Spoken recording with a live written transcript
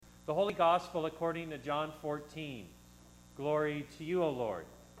The Holy Gospel according to John 14. Glory to you, O Lord.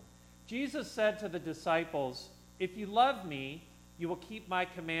 Jesus said to the disciples, "If you love me, you will keep my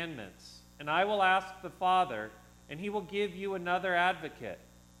commandments, and I will ask the Father, and he will give you another advocate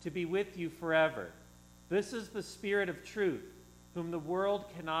to be with you forever. This is the Spirit of truth, whom the world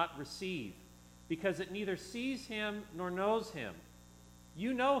cannot receive, because it neither sees him nor knows him.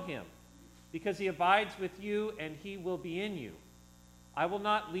 You know him, because he abides with you, and he will be in you. I will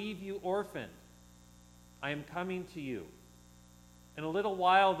not leave you orphaned. I am coming to you. In a little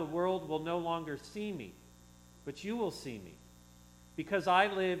while the world will no longer see me, but you will see me. Because I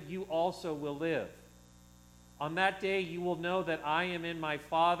live, you also will live. On that day you will know that I am in my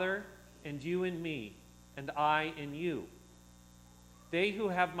Father, and you in me, and I in you. They who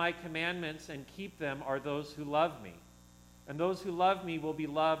have my commandments and keep them are those who love me. And those who love me will be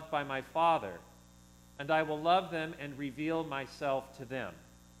loved by my Father, and I will love them and reveal myself to them."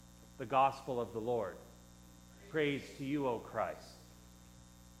 The Gospel of the Lord. Praise to you, O Christ.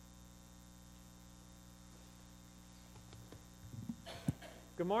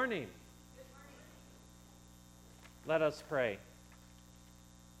 Good morning. Let us pray.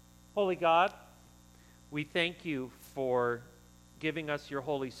 Holy God, we thank you for giving us your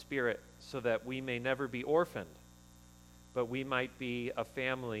Holy Spirit so that we may never be orphaned, but we might be a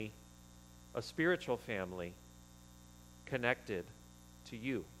family, a spiritual family, connected to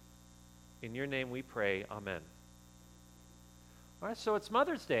you. In your name we pray, amen. All right, so it's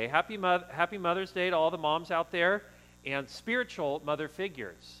Mother's Day. Happy Mother's Day to all the moms out there and spiritual mother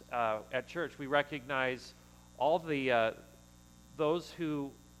figures at church. We recognize all the those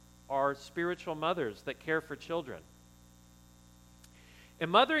who are spiritual mothers that care for children. And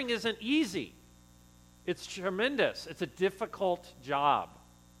mothering isn't easy. It's tremendous. It's a difficult job.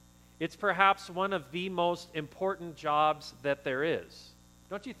 It's perhaps one of the most important jobs that there is.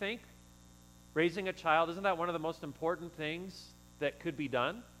 Don't you think? Raising a child, isn't that one of the most important things that could be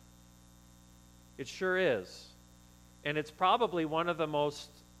done? It sure is. And it's probably one of the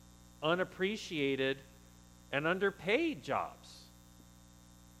most unappreciated and underpaid jobs.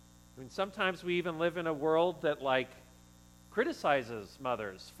 I mean, sometimes we even live in a world that criticizes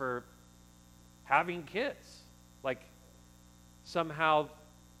mothers for having kids, somehow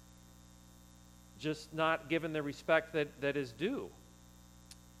just not given the respect that is due.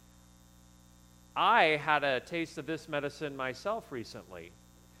 I had a taste of this medicine myself recently.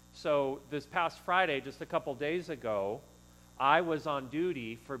 So this past Friday, just a couple days ago, I was on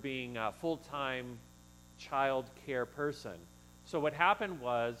duty for being a full-time child care person. So what happened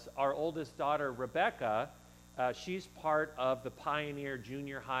was our oldest daughter, Rebecca, she's part of the Pioneer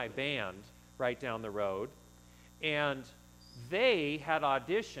Junior High band right down the road, and they had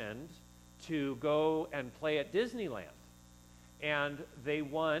auditioned to go and play at Disneyland, and they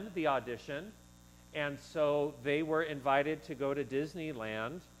won the audition, and so they were invited to go to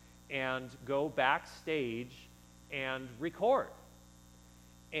Disneyland and go backstage and record.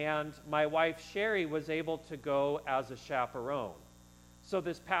 And my wife Sherry was able to go as a chaperone. So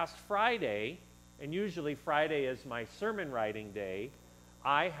this past Friday, and usually Friday is my sermon writing day,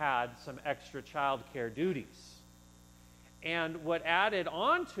 I had some extra child care duties. And what added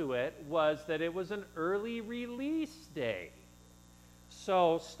on to it was that it was an early release day.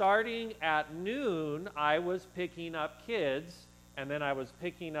 So starting at noon, I was picking up kids, and then I was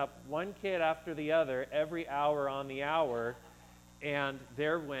picking up one kid after the other every hour on the hour, and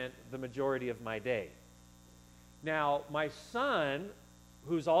there went the majority of my day. Now, my son,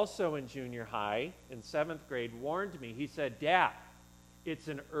 who's also in junior high, in 7th grade, warned me. He said, "Dad, it's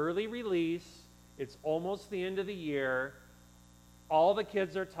an early release. It's almost the end of the year. All the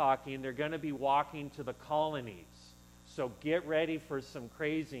kids are talking. They're going to be walking to the colonies. So get ready for some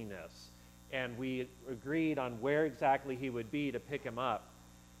craziness." And we agreed on where exactly he would be to pick him up.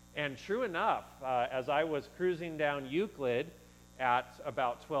 And true enough, as I was cruising down Euclid at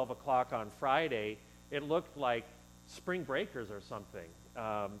about 12 o'clock on Friday, it looked like spring breakers or something.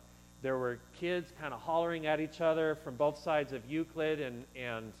 There were kids kind of hollering at each other from both sides of Euclid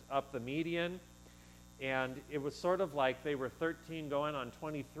and up the median. And it was sort of like they were 13 going on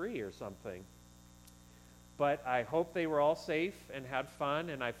 23 or something. But I hope they were all safe and had fun,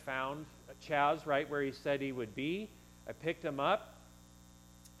 and I found Chaz right where he said he would be. I picked him up,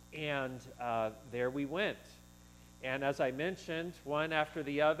 and there we went. And as I mentioned, one after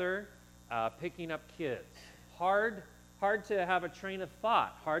the other, picking up kids. Hard to have a train of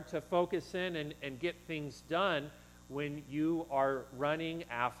thought, hard to focus in and get things done when you are running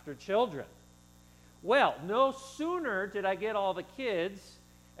after children. Well, no sooner did I get all the kids,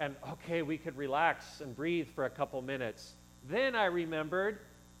 and okay, we could relax and breathe for a couple minutes. Then I remembered,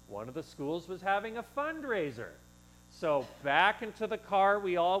 one of the schools was having a fundraiser. So back into the car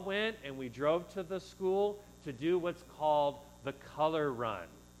we all went, and we drove to the school to do what's called the color run.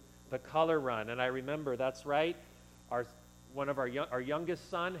 The color run. And I remember, that's right, our youngest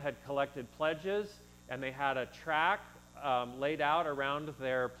son had collected pledges, and they had a track laid out around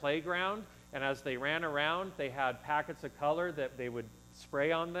their playground. And as they ran around, they had packets of color that they would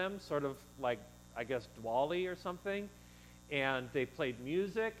spray on them, sort of like, I guess, Dwally or something. And they played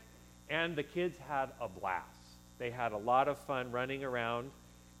music, and the kids had a blast. They had a lot of fun running around,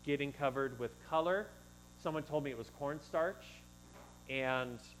 getting covered with color. Someone told me it was cornstarch.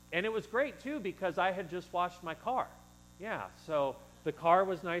 And it was great, too, because I had just washed my car. Yeah, so the car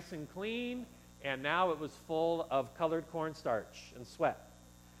was nice and clean, and now it was full of colored cornstarch and sweat.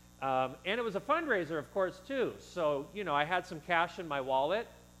 And it was a fundraiser, of course, too. So, I had some cash in my wallet,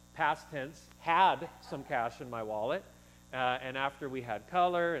 past tense, had some cash in my wallet. And after we had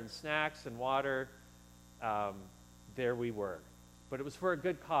color and snacks and water, there we were. But it was for a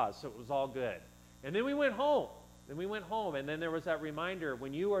good cause, so it was all good. And then we went home. And then there was that reminder,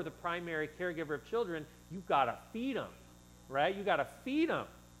 when you are the primary caregiver of children, you've got to feed them, right? You got to feed them.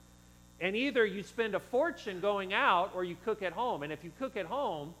 And either you spend a fortune going out or you cook at home. And if you cook at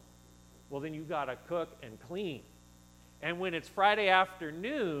home, well, then you've got to cook and clean. And when it's Friday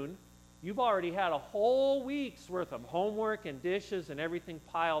afternoon, you've already had a whole week's worth of homework and dishes and everything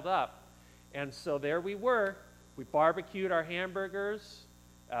piled up. And so there we were. We barbecued our hamburgers.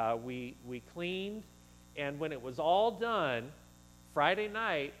 We cleaned. And when it was all done, Friday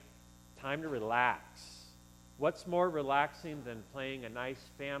night, time to relax. What's more relaxing than playing a nice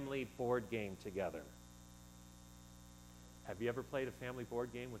family board game together? Have you ever played a family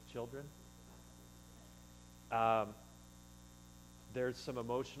board game with children? There's some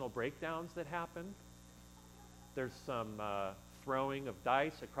emotional breakdowns that happen. There's some throwing of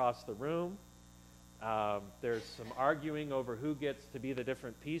dice across the room. There's some arguing over who gets to be the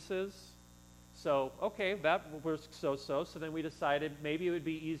different pieces. So, okay, that was so-so. So then we decided maybe it would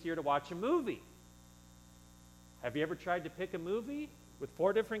be easier to watch a movie. Have you ever tried to pick a movie with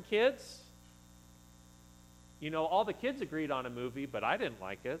 4 different kids? All the kids agreed on a movie, but I didn't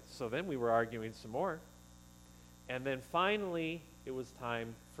like it. So then we were arguing some more. And then finally, it was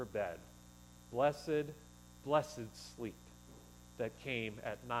time for bed. Blessed, blessed sleep that came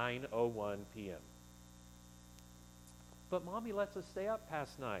at 9:01 p.m. But Mommy lets us stay up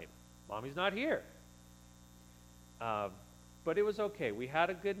past 9. Mommy's not here. But it was okay. We had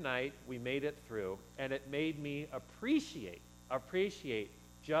a good night. We made it through. And it made me appreciate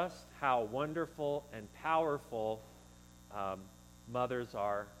just how wonderful and powerful mothers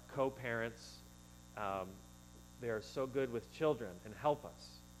are, co-parents. They are so good with children and help us.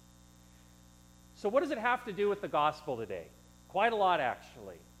 So what does it have to do with the gospel today? Quite a lot,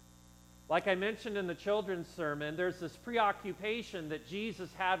 actually. Like I mentioned in the children's sermon, there's this preoccupation that Jesus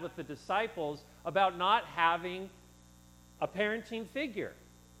had with the disciples about not having a parenting figure.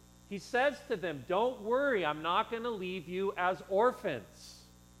 He says to them, don't worry, I'm not going to leave you as orphans.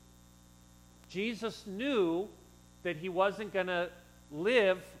 Jesus knew that he wasn't going to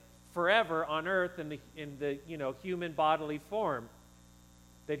live forever on earth in the human bodily form,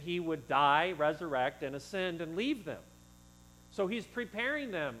 that he would die, resurrect, and ascend and leave them. So he's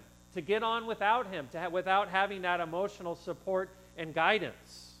preparing them to get on without him, without having that emotional support and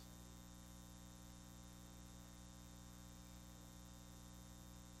guidance.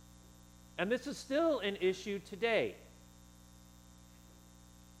 And this is still an issue today.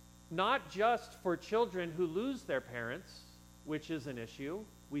 Not just for children who lose their parents, which is an issue.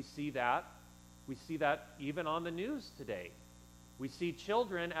 We see that. We see that even on the news today. We see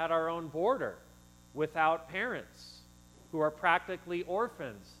children at our own border without parents who are practically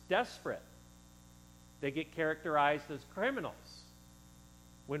orphans, desperate. They get characterized as criminals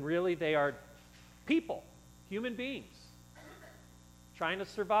when really they are people, human beings, trying to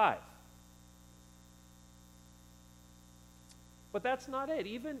survive. But that's not it.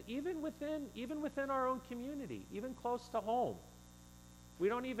 Even within our own community, even close to home, we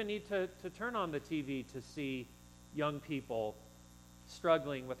don't even need to turn on the TV to see young people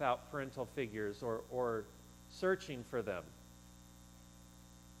struggling without parental figures or searching for them.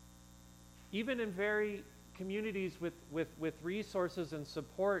 Even in very communities with resources and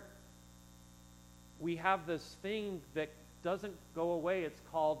support, we have this thing that doesn't go away. It's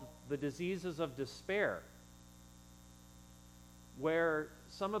called the diseases of despair, where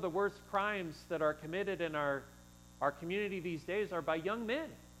some of the worst crimes that are committed in our community these days are by young men,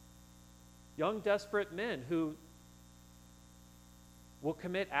 young desperate men who will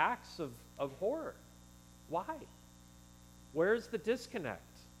commit acts of horror. Why? Where's the disconnect?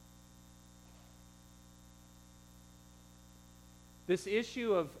 This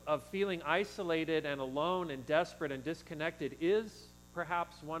issue of feeling isolated and alone and desperate and disconnected is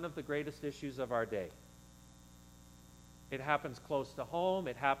perhaps one of the greatest issues of our day. It happens close to home,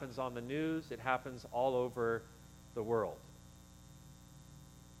 it happens on the news, it happens all over the world.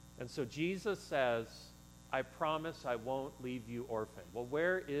 And so Jesus says, I promise I won't leave you orphaned. Well,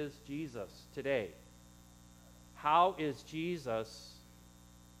 where is Jesus today? How is Jesus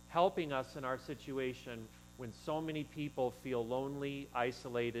helping us in our situation when so many people feel lonely,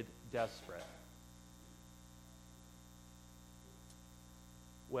 isolated, desperate?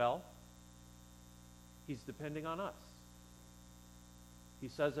 Well, he's depending on us. He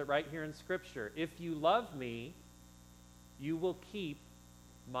says it right here in Scripture. If you love me, you will keep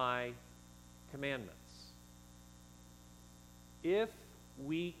my commandments. If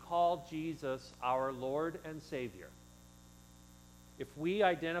we call Jesus our Lord and Savior, if we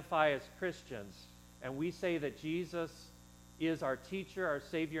identify as Christians and we say that Jesus is our teacher, our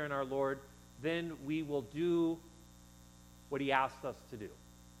Savior, and our Lord, then we will do what he asked us to do.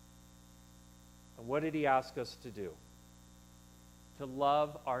 And what did he ask us to do? To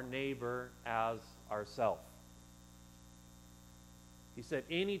love our neighbor as ourselves. He said,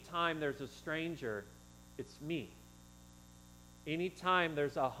 anytime there's a stranger, it's me. Anytime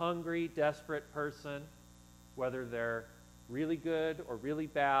there's a hungry, desperate person, whether they're really good or really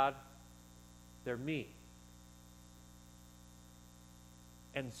bad, they're me.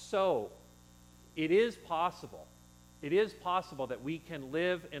 And so, it is possible that we can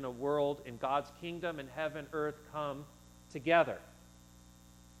live in a world in God's kingdom and heaven, earth come together.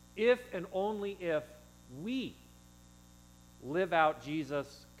 If and only if we live out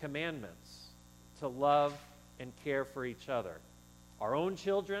Jesus' commandments to love and care for each other. Our own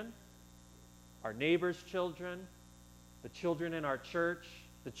children, our neighbors' children, the children in our church,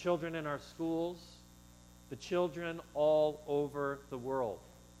 the children in our schools, the children all over the world.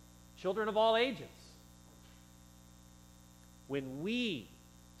 Children of all ages. When we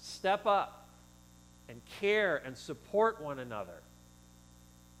step up and care and support one another,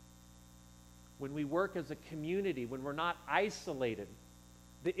 when we work as a community, when we're not isolated,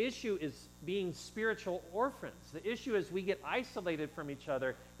 the issue is being spiritual orphans. The issue is we get isolated from each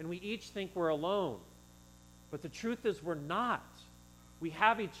other and we each think we're alone. But the truth is we're not. We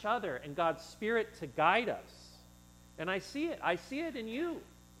have each other and God's Spirit to guide us. And I see it. I see it in you.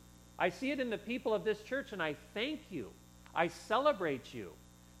 I see it in the people of this church, and I thank you. I celebrate you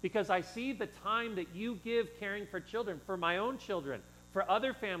because I see the time that you give caring for children, for my own children, for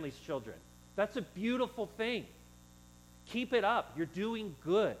other families' children. That's a beautiful thing. Keep it up. You're doing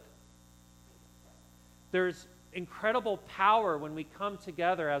good. There's incredible power when we come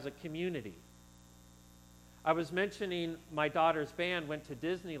together as a community. I was mentioning my daughter's band went to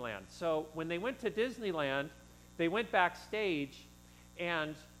Disneyland. So when they went to Disneyland, they went backstage,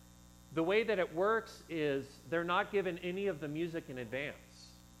 and the way that it works is they're not given any of the music in advance.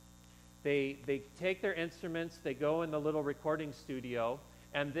 They take their instruments, they go in the little recording studio,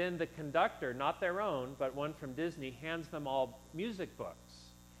 and then the conductor, not their own, but one from Disney, hands them all music books.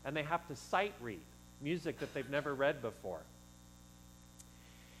 And they have to sight read music that they've never read before.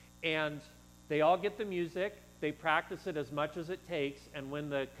 And they all get the music, they practice it as much as it takes, and when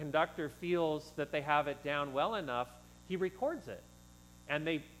the conductor feels that they have it down well enough, he records it. And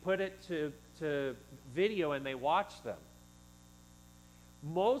they put it to video and they watch them.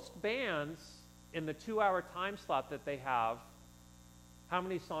 Most bands, in the 2-hour time slot that they have, how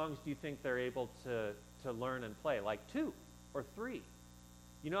many songs do you think they're able to learn and play? Like 2 or 3.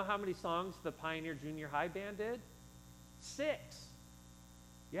 You know how many songs the Pioneer Junior High Band did? 6.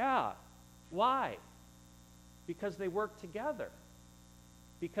 Yeah. Why? Because they work together.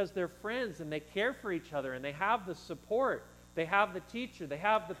 Because they're friends and they care for each other and they have the support. They have the teacher. They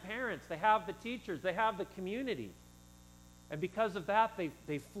have the parents. They have the teachers. They have the community. And because of that,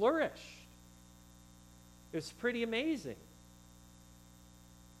 they flourish. It's pretty amazing.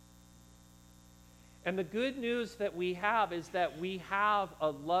 And the good news that we have is that we have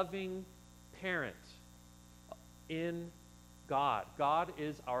a loving parent in God. God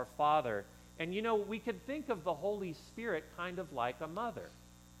is our Father. And you know, we could think of the Holy Spirit kind of like a mother.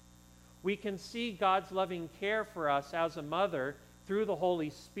 We can see God's loving care for us as a mother through the Holy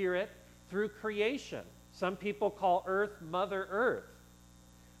Spirit, through creation. Some people call Earth Mother Earth.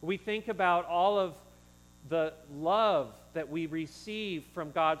 We think about all of the love that we receive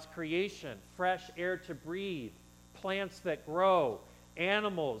from God's creation, fresh air to breathe, plants that grow,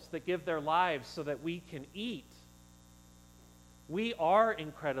 animals that give their lives so that we can eat. We are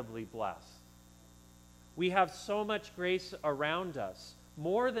incredibly blessed. We have so much grace around us,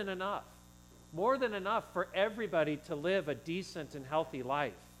 more than enough. more than enough for everybody to live a decent and healthy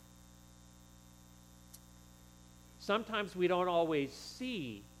life. Sometimes we don't always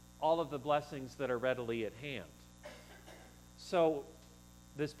see all of the blessings that are readily at hand. So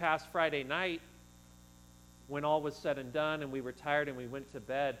this past Friday night, when all was said and done and we were tired and we went to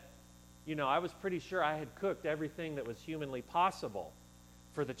bed, I was pretty sure I had cooked everything that was humanly possible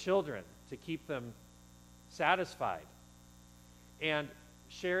for the children to keep them satisfied. And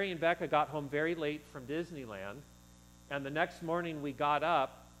Sherry and Becca got home very late from Disneyland, and the next morning we got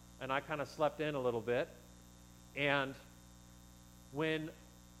up, and I kind of slept in a little bit, and I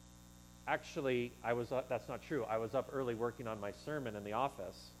was up, that's not true, I was up early working on my sermon in the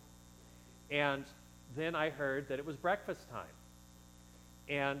office, and then I heard that it was breakfast time.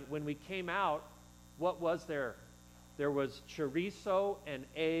 And when we came out, what was there? There was chorizo and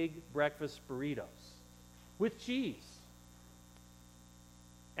egg breakfast burritos with cheese.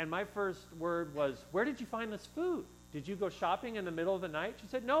 And my first word was, where did you find this food? Did you go shopping in the middle of the night? She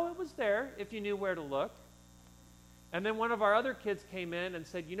said, no, it was there if you knew where to look. And then one of our other kids came in and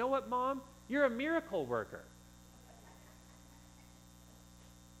said, you know what, Mom? You're a miracle worker.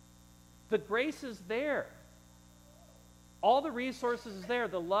 The grace is there. All the resources is there.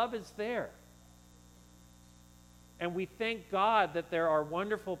 The love is there. And we thank God that there are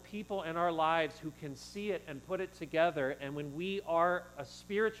wonderful people in our lives who can see it and put it together. And when we are a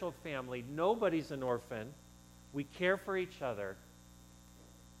spiritual family, nobody's an orphan. We care for each other.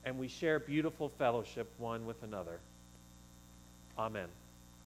 And we share beautiful fellowship one with another. Amen.